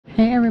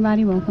Hey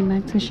everybody, welcome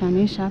back to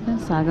Shanice Shopping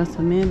Saga. So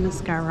me and Miss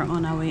Scarves are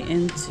on our way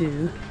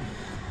into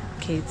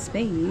Kate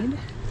Spade.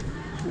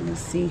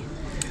 Let's see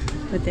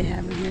what they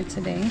have in here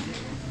today.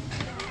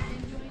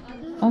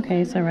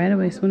 Okay, so right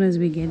away, as soon as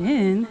we get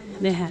in,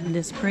 they have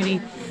this pretty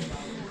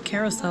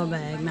carousel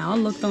bag. Now I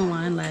looked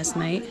online last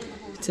night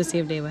to see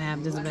if they would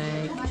have this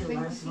bag,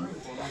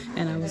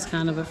 and I was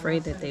kind of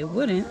afraid that they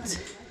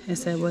wouldn't. It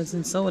said it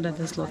wasn't sold at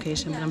this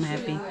location, but I'm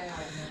happy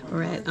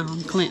we're at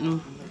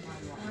Clinton.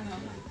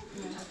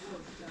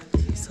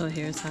 So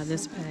here's how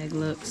this bag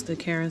looks, the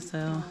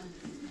carousel.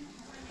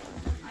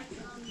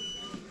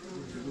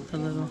 The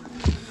little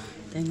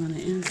thing on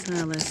the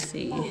inside, let's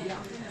see.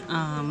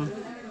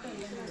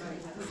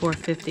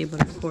 $4.50,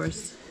 but of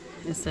course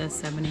it says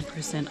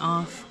 70%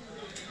 off.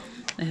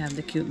 They have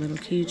the cute little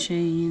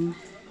keychain.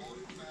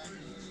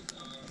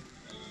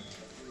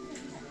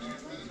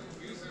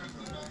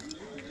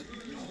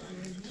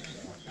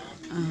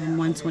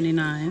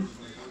 $129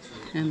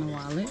 and the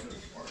wallet.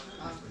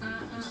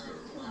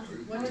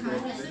 And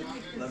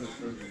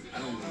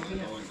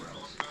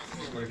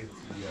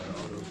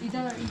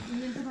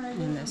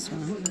this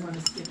one.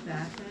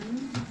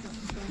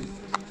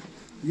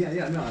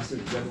 Yeah, no, I said,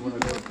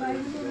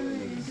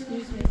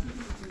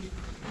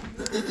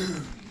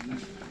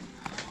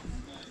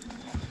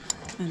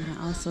 and I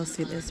also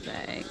see this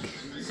bag.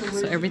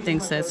 So everything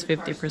says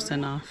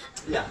 50% off.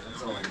 Yeah,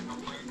 that's all.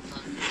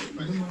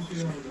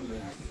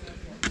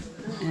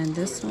 And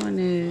this one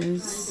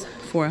is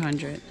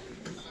 $400.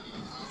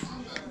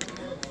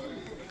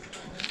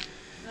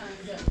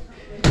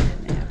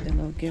 They have the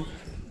little gift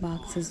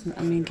boxes,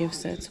 gift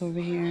sets over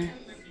here.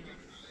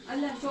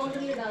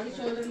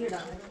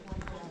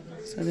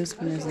 So this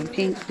one is in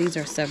pink. These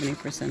are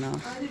 70%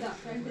 off.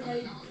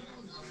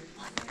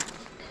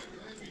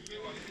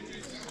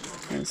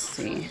 Let's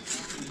see.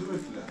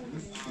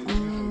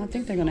 I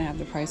think they're gonna have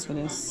the price for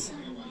this.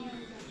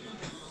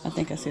 I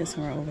think I see it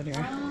somewhere over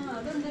there.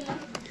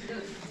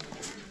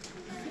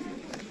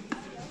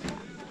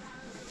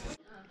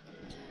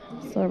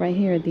 So right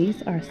here,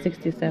 these are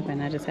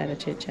 67. I just had a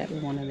chit chat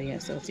with one of the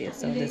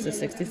associates. So this is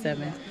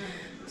 67.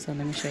 So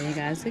let me show you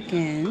guys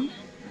again.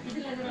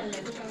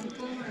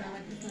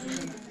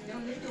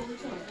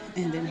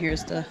 And then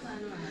here's the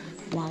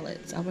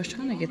wallets. I was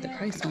trying to get the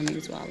price on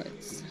these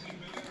wallets.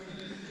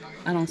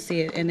 I don't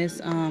see it. And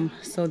it's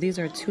so these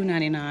are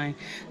 $2.99.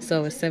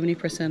 So it's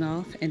 70%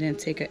 off, and then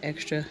take an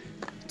extra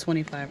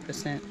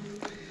 25%.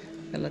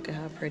 But look at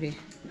how pretty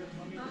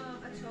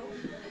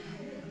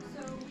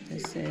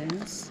this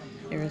is.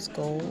 There's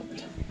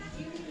gold,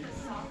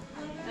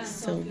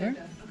 silver,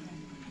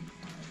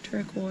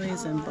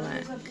 turquoise, and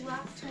black.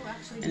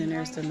 And then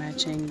there's the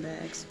matching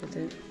bags with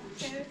it.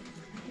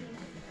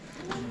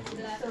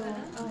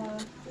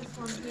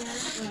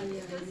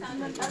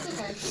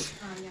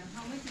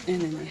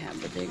 And then they have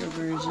the bigger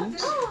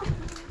versions.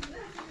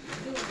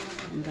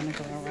 I'm gonna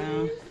go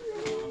around.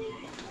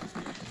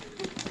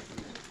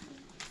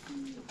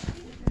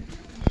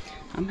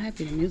 I'm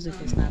happy the music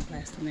is not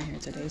blasting in here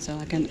today, so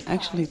I can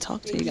actually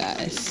talk to you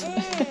guys.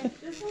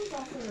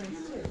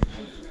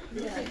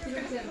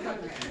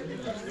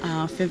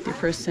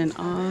 50%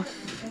 off.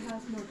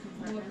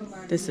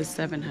 This is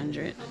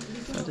 $700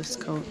 for this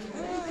coat.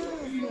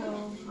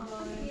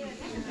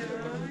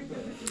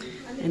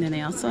 And then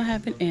they also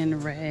have it in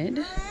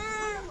red.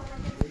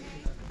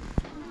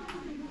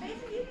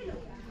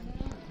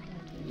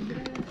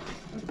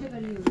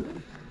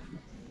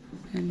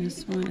 And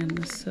this one in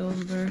the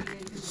silver.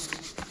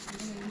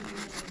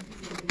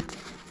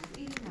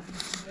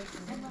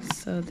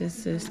 So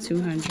this is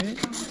 $200.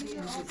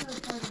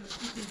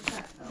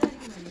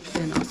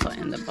 And also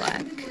in the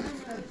black.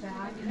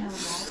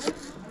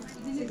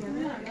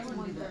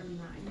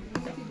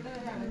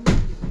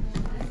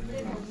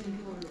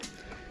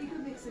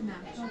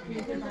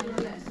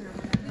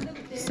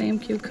 Same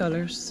cute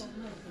colors,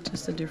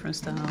 just the different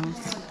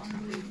styles.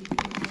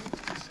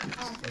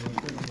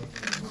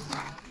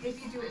 If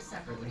you do it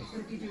separately,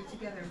 if you do it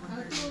together.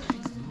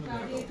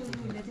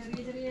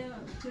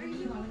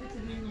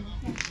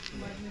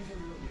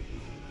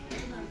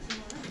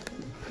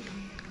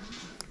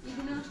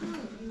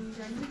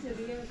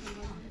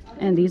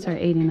 And these are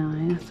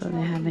 $89, so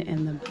they have it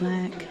in the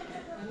black,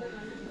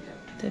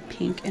 the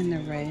pink, and the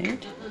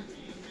red.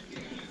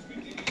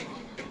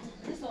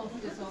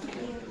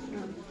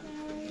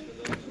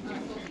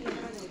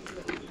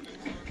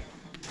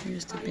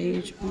 Here's the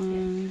beige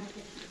one.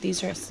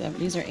 These are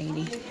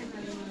 80.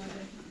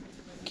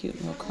 Cute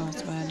little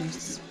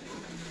crossbodies.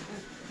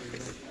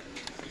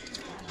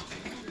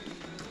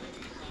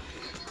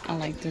 I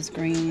like this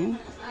green.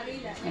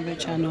 I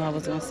bet y'all knew I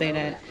was gonna say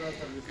that.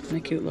 And a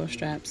cute little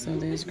strap. So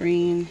there's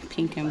green,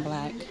 pink, and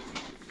black.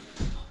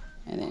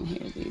 And then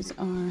here these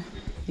are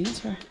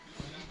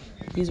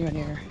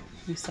there.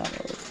 We saw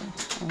those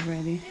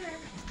already.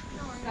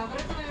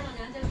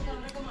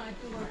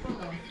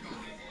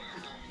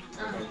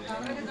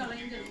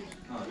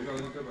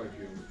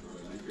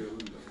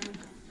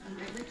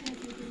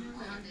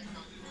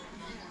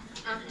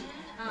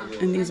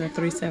 And these are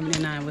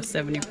 $379 with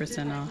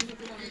 70% off.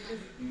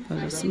 for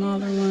the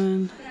smaller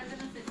one.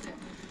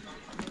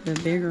 The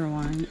bigger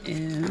one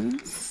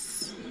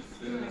is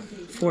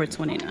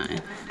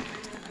 $4.29.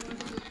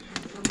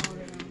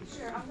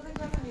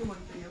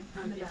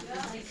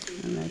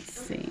 And let's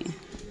see.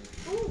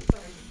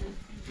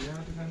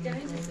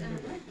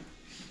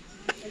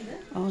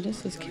 Oh,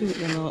 this is cute.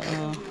 The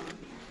little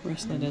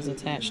wristlet is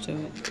attached to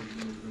it.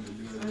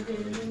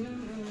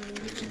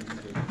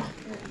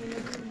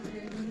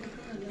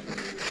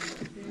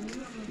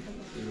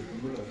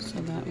 So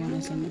that one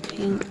is in the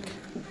pink.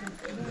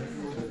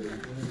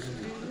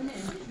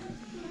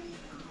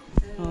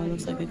 Oh, it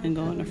looks like it can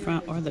go in the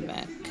front or the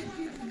back.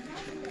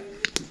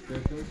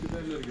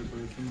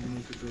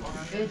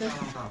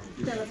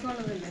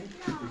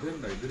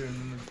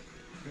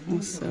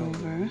 And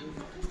silver.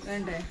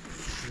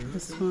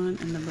 This one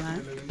in the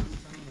black.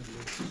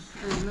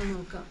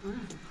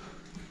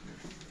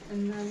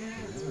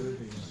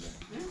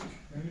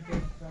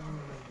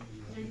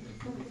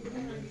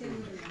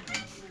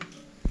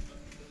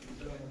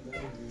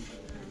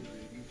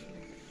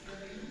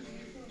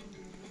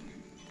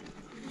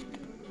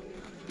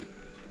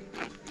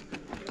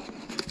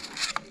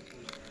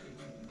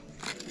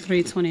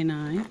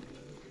 $3.29.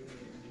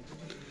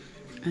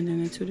 And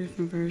then the two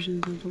different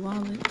versions of the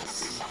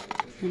wallets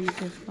in the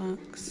gift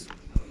box.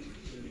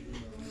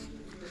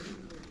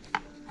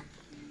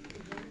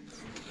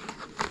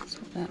 So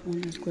that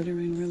one is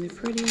glittering really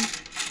pretty.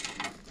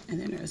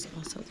 And then there's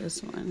also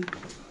this one.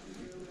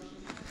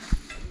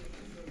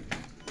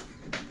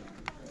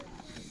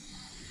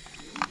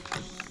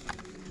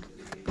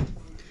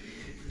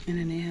 And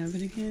then they have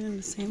it again in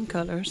the same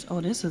colors. Oh,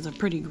 this is a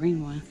pretty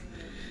green one.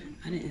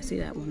 I didn't see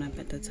that one up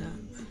at the top.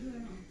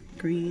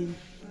 Green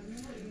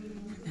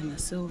and the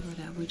silver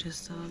that we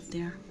just saw up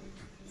there.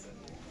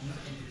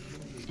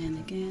 And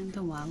again,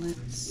 the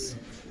wallets.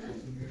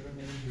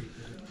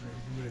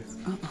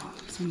 Uh-oh,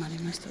 somebody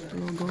messed up the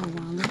little gold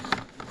wallet.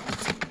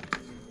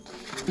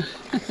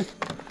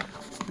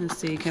 Let's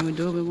see, can we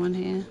do it with one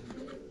hand?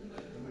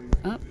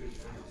 Oh,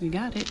 we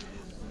got it.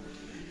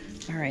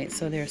 All right,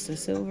 so there's the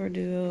silver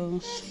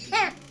duo.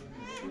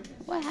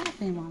 What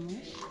happened, Mama?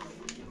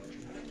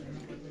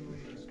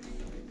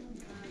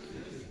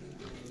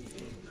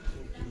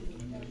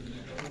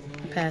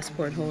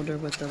 Passport holder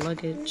with the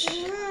luggage.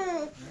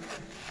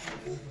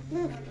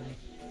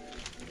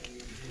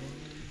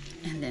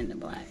 And then the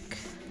black.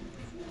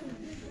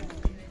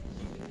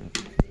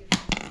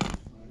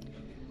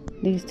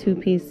 These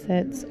two-piece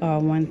sets are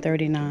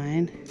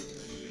 $139.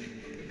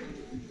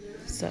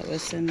 So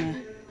it's in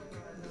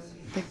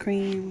the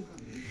cream,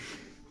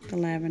 the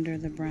lavender,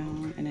 the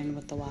brown, and then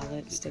with the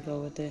wallets to go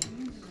with it.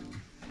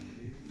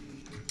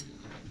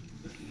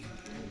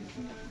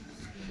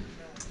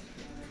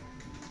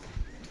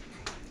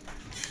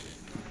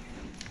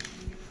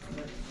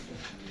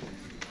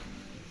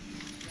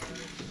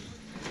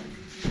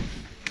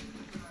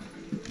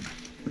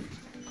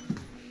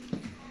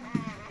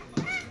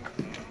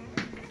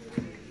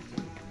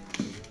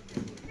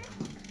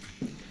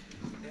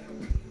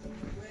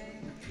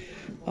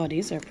 Oh,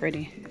 these are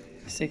pretty.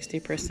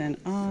 60%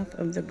 off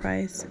of the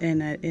price, and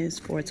that is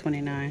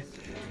 $4.29.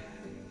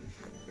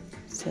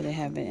 So they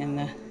have it in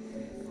the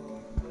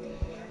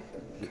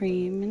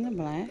cream and the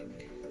black.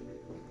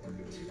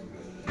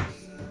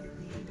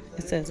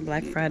 It says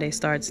Black Friday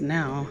starts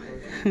now.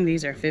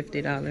 These are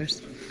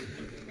 $50.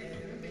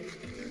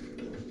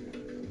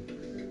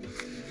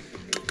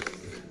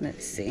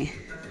 Let's see.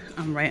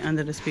 I'm right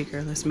under the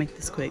speaker. Let's make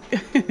this quick.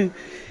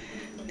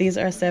 These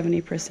are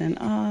 70%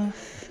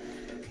 off.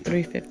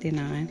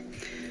 $3.59.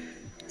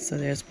 So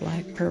there's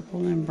black,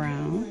 purple, and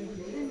brown.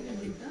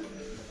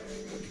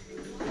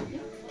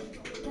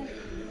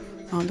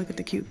 Oh, look at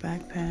the cute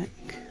backpack.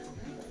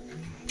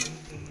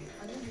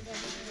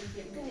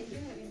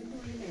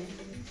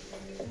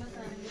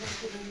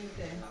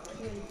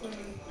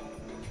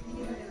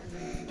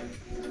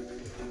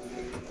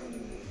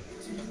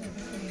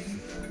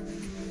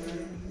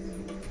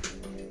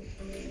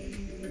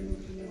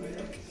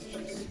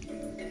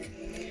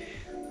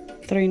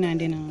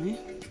 $3.99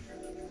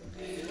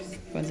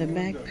 for the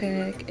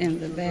backpack, and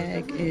the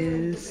bag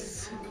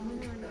is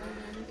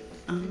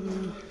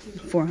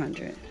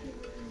 $400.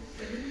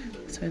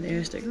 So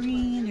there's the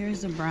green,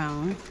 there's the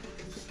brown,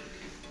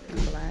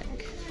 and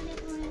black.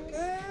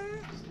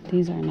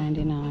 These are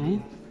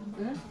 $99.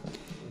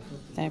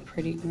 That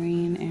pretty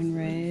green and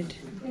red.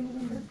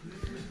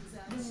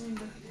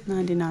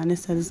 $99.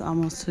 This said it's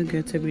almost too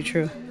good to be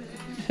true.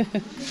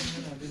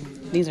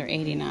 These are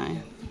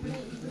 $89.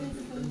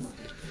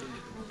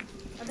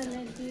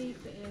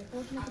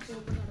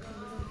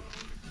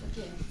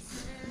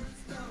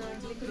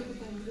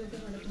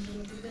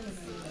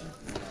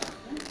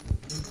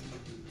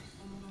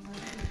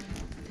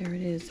 There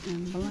it is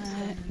in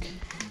black.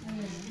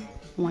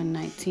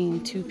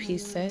 $119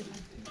 two-piece set.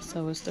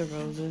 So it's the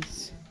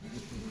roses.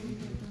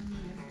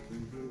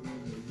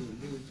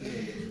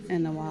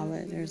 And the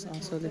wallet, there's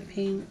also the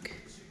pink.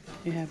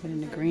 You have it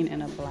in the green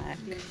and a black.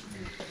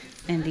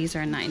 And these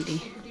are $90.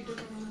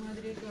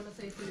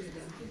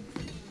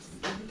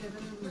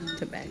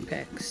 The back.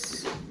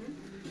 packs.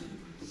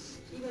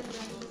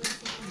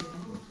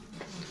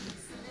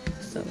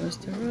 So it's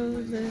the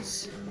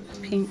roses,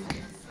 pink,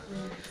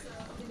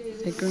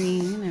 the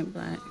green, and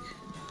black.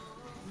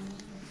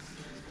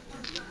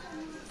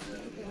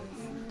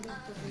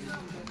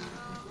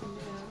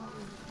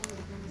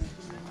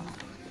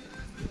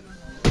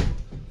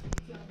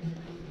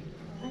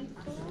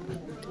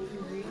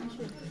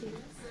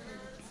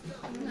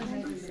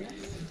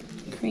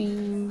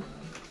 Cream,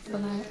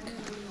 black,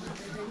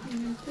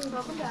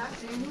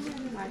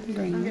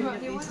 green,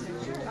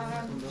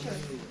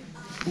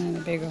 and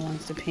the bigger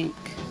one's the pink.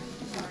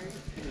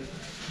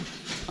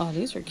 Oh,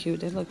 these are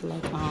cute. They look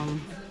like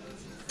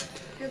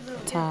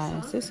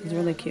ties. This is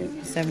really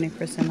cute.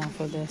 70% off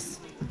of this.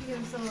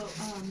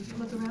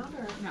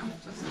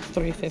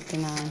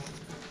 $3.59.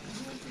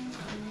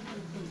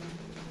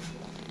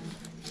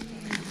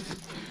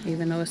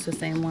 Even though it's the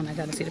same one, I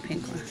gotta see the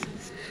pink one.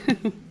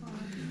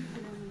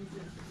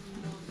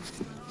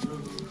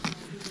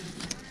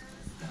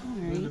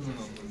 Alright.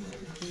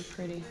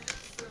 Pretty.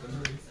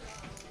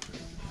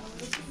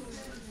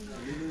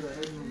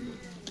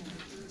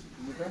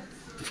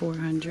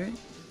 $400.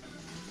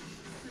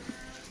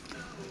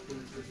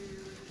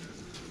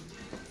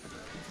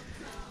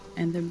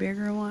 And the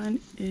bigger one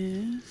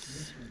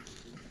is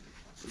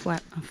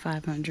flat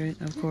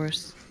 $500, of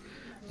course.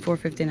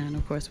 $4.59,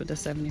 of course, with the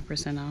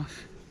 70%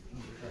 off.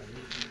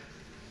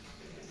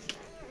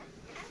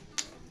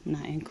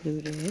 Not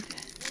included.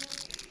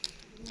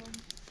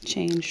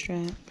 Chain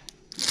strap,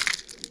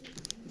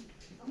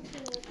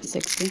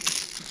 $60.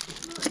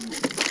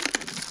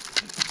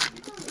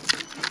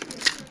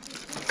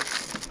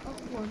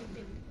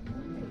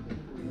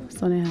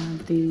 So they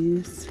have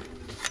these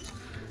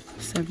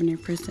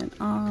 70%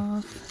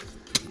 off,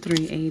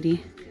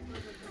 $3.80.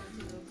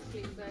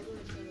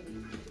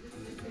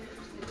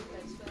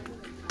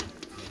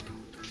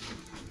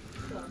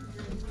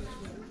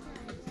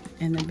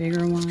 And the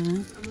bigger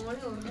one,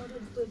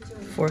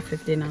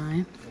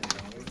 $4.59.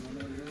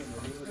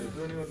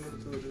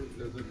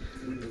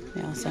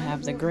 They also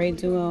have the gray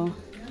duo,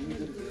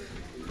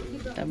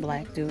 the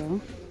black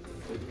duo.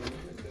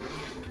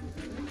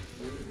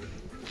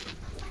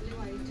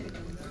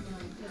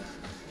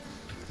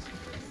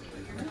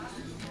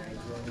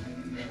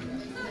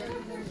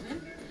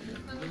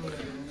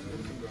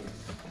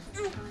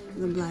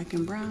 The black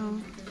and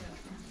brown.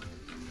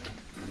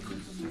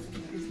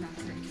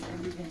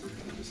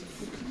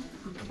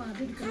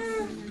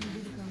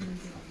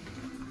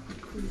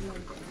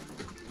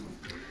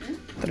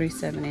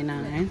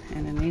 $3.79,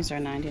 and then these are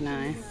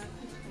 $99.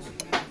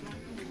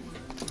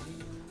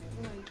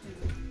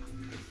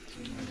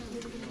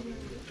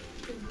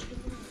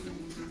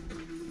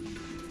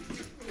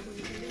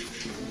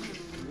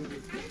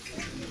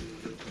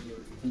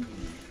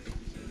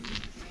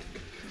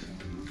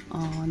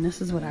 Oh, and this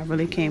is what I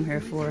really came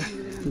here for.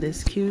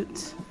 This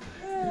cute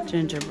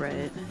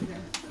gingerbread.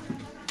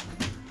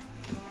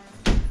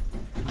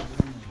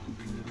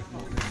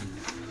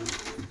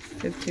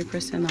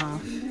 $50%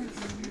 off.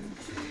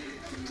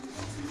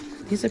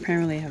 These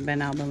apparently have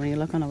been out, but when you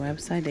look on the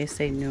website, they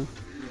say new.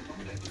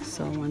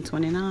 So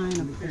 $129,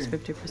 of course,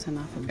 50%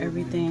 off of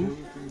everything.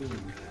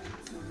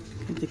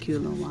 Get the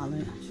cute little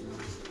wallet.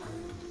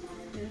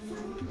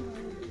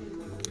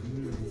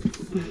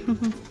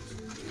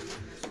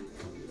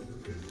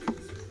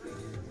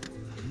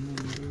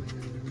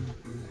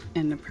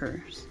 And the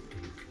purse.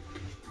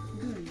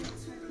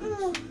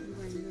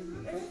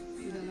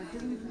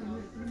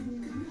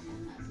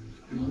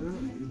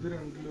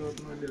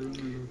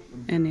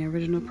 And the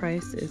original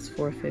price is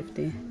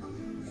 $4.50.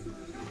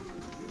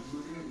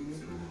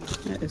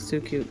 That is so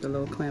cute. The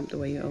little clamp, the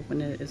way you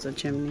open it, is a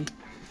chimney.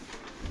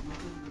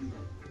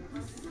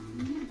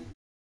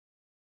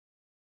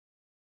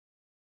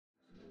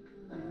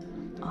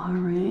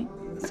 Alright,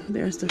 so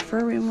there's the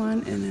furry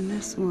one, and then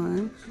this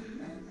one.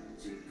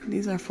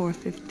 These are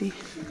 $4.50.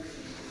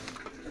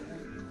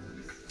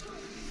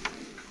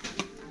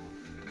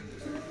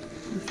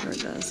 The fur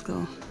does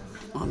go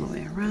all the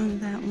way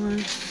around that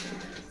one.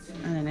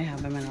 And then they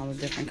have them in all the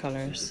different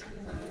colors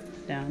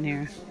down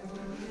here.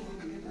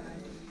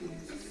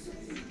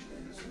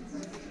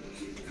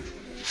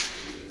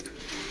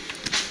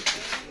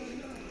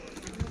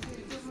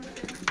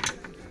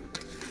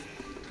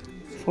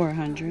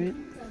 $400.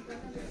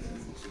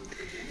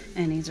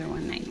 And these are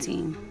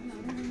 $119.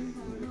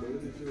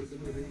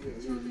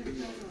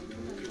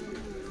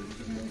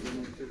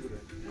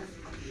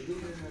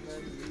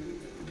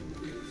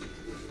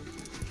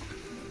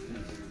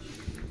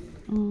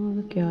 Oh,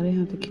 look, y'all, they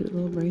have the cute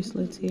little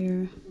bracelets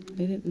here.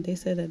 They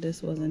said that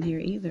this wasn't here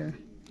either.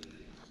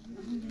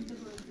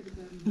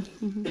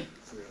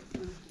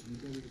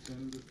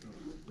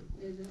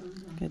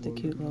 Got the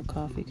cute little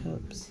coffee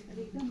cups.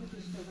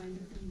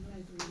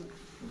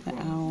 The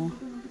owl.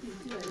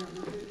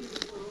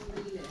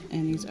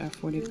 And these are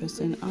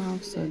 40%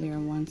 off, so they're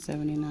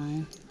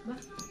 $179.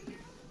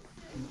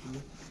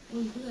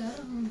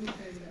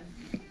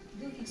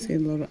 See the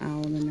little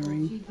owl in the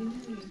ring.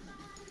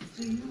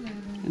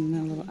 And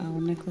the little owl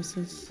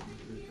necklaces.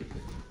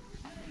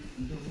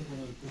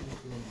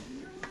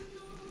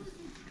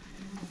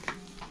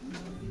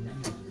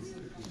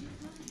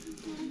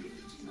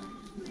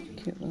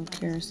 Cute little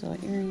carousel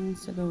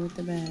earrings to go with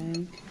the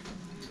bag.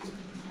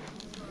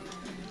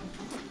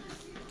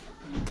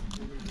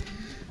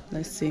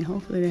 Let's see.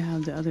 Hopefully they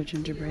have the other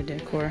gingerbread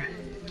decor.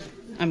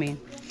 I mean,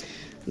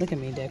 look at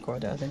me, decor,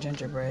 the other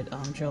gingerbread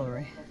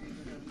jewelry.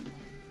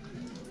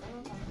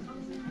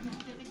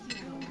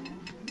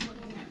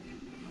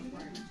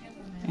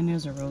 And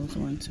there's a rose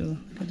one too.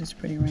 Look at this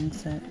pretty ring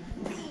set.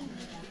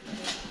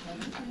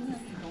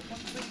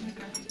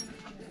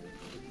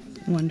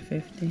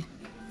 $150.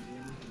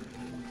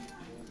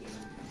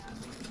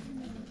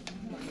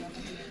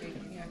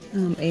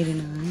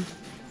 $89.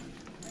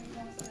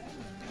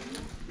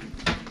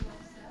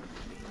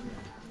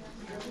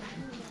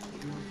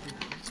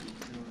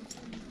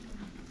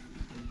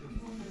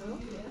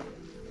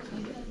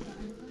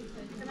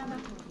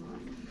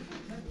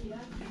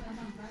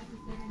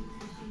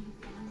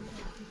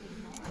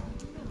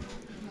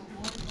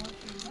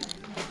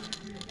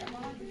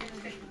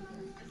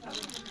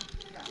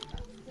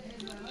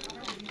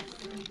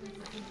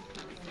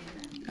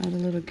 Oh, the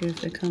little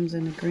gift that comes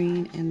in the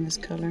green and this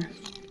color.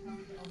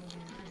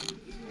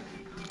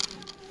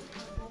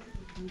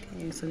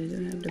 Okay, so they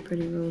do have the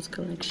pretty rose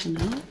collection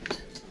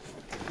out.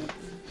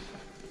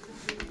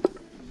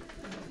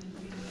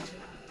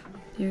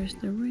 There's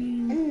the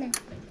ring.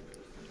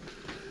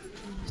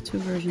 There's two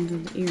versions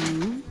of the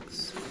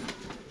earrings.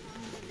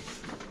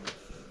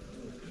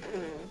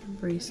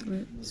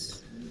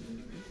 Bracelets.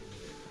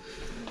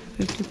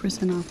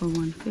 50% off of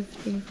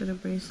 $150 for the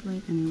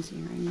bracelet and these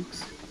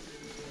earrings.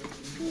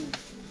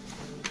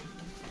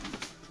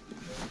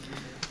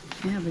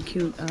 They have a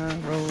cute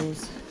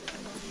rose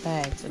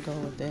bag to go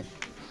with it.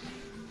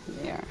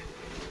 There.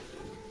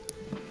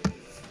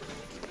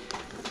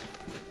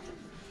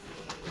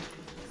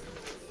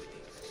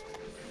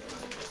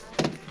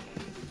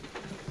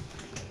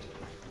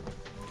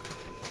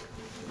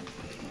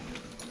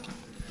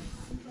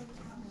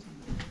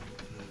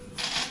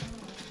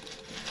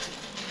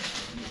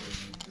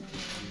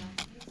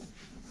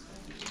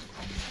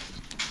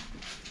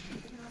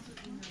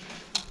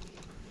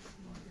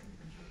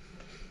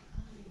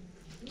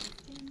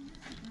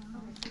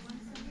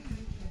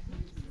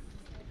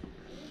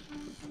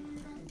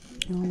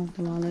 All of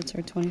the wallets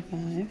are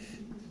 $25.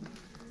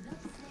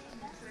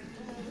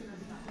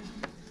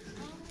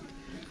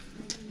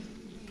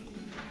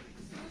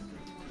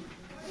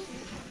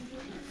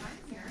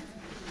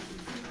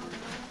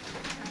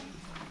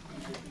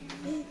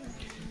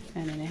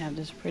 And then they have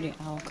this pretty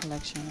owl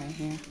collection right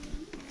here.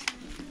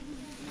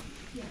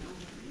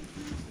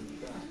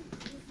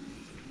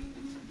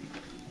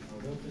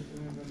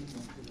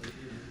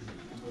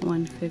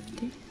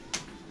 $150.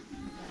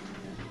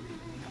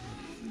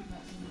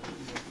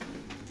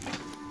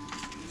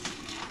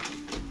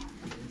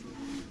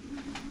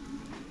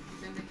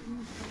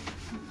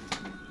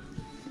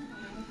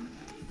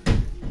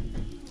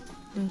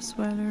 The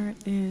sweater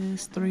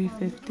is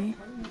 $350.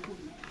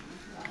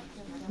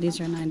 These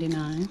are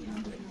 $99.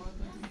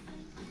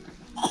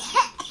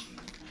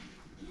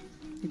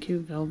 The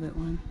cute velvet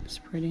one is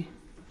pretty.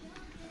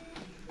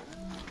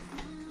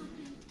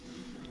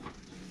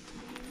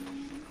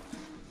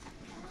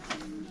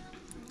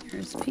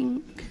 Here's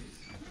pink.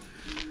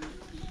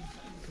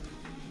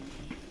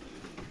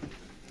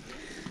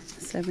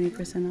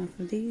 70% off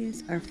of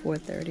these are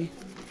 $430.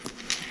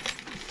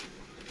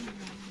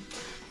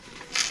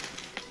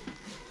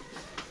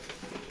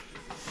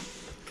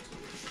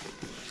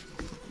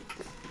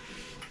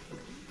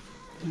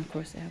 And of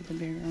course, they have the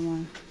bigger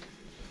one.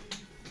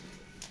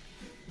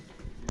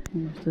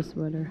 Here's the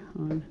sweater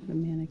on the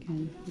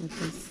mannequin with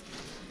this.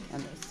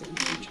 And let's see,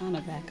 I'm trying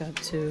to back up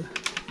to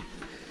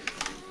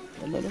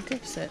the little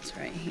gift sets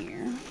right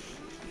here.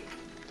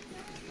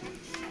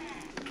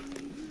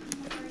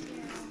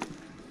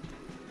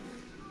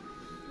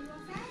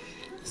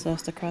 So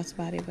it's the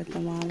crossbody with the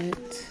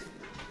wallet.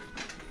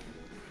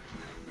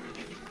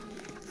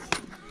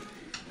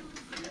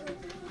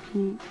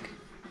 Pink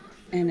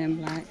and then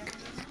black.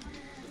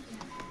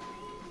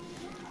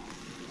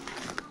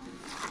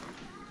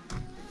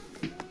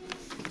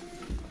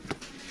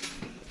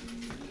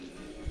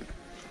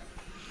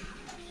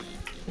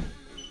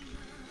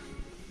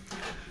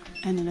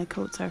 And then the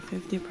coats are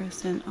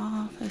 50%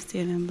 off. I see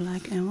it in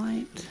black and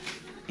white.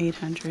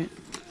 $800.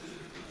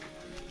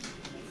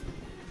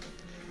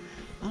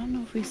 I don't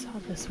know if we saw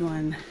this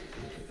one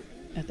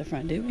at the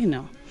front. Did we?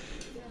 No.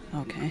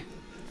 Okay.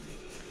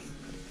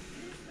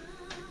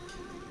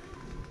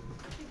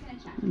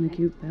 And the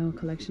cute bell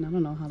collection. I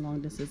don't know how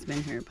long this has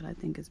been here, but I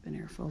think it's been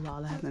here for a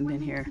while. I haven't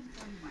been here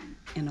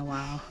in a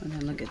while. And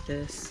then look at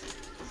this.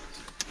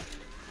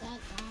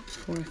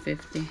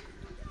 $450.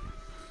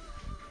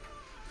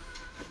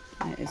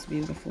 That is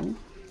beautiful.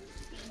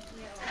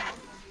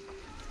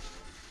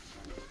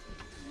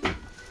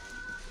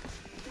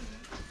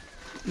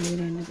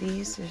 Beauty and the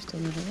Beast. There's the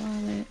little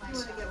wallet.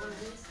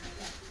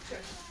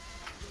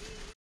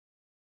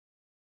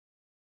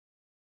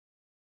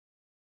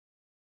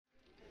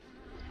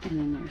 And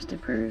then there's the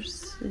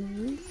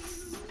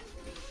purses.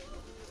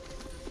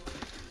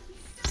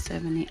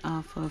 70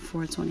 off of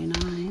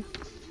 $429.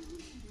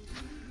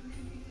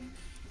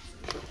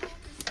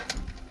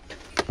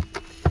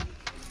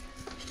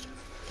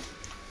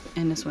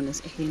 And this one is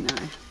 $89. And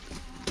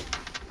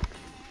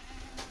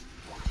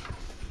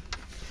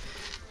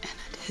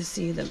I did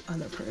see the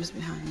other purse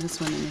behind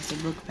this one, and it's a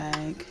book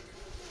bag.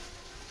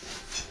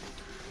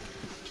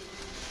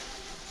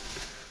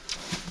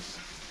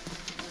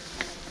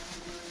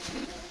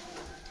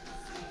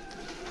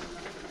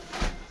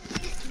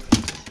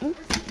 Oh,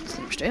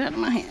 slipped straight out of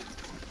my hand.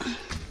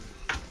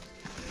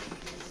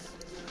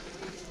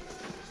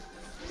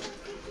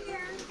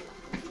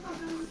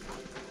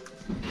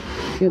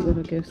 Cute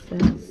little gift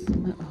sets.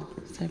 Uh-oh,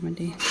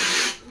 70.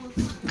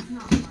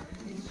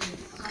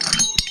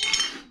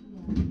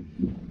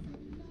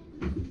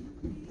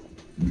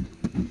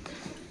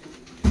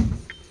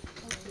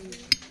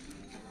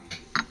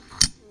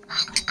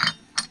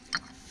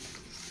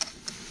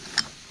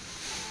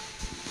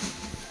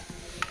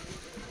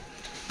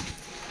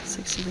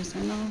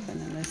 $60% off, and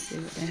then let's see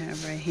what they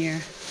have right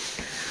here.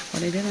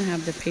 Well, they didn't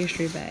have the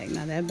pastry bag.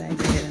 Now that bag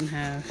they didn't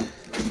have.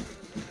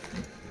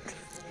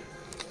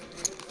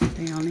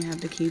 They only have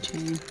the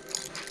keychain.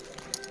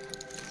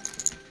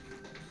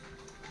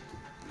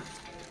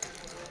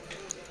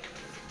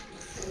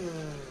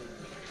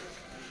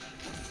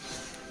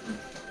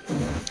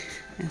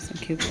 And some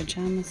cute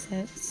pajama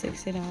sets,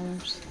 $60.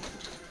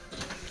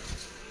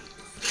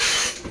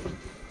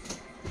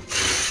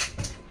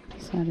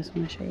 So I just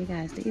want to show you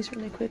guys these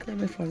really quickly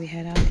before we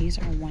head out. These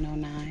are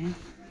 $109.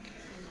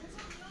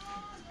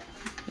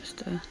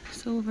 Just a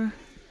silver,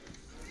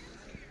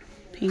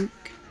 pink,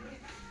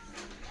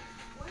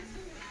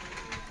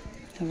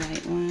 the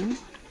white one,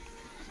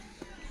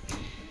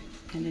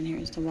 and then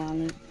here's the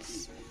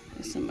wallets.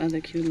 There's some other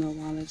cute little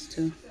wallets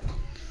too.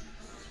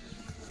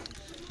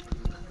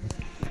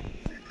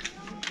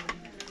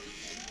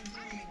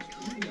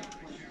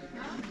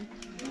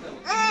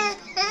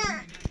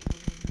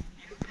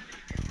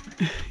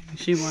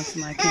 She wants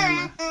my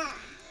camera.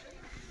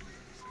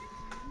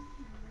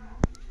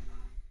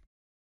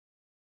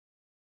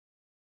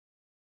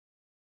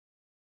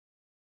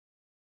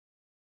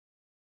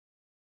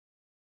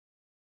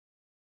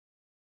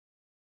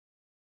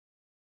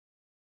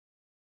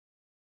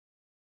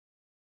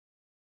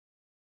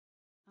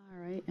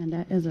 Alright, and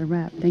that is a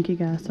wrap. Thank you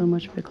guys so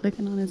much for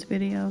clicking on this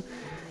video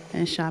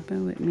and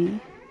shopping with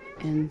me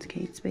and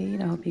Kate Spade.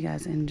 I hope you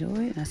guys enjoyed,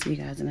 and I'll see you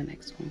guys in the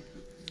next one.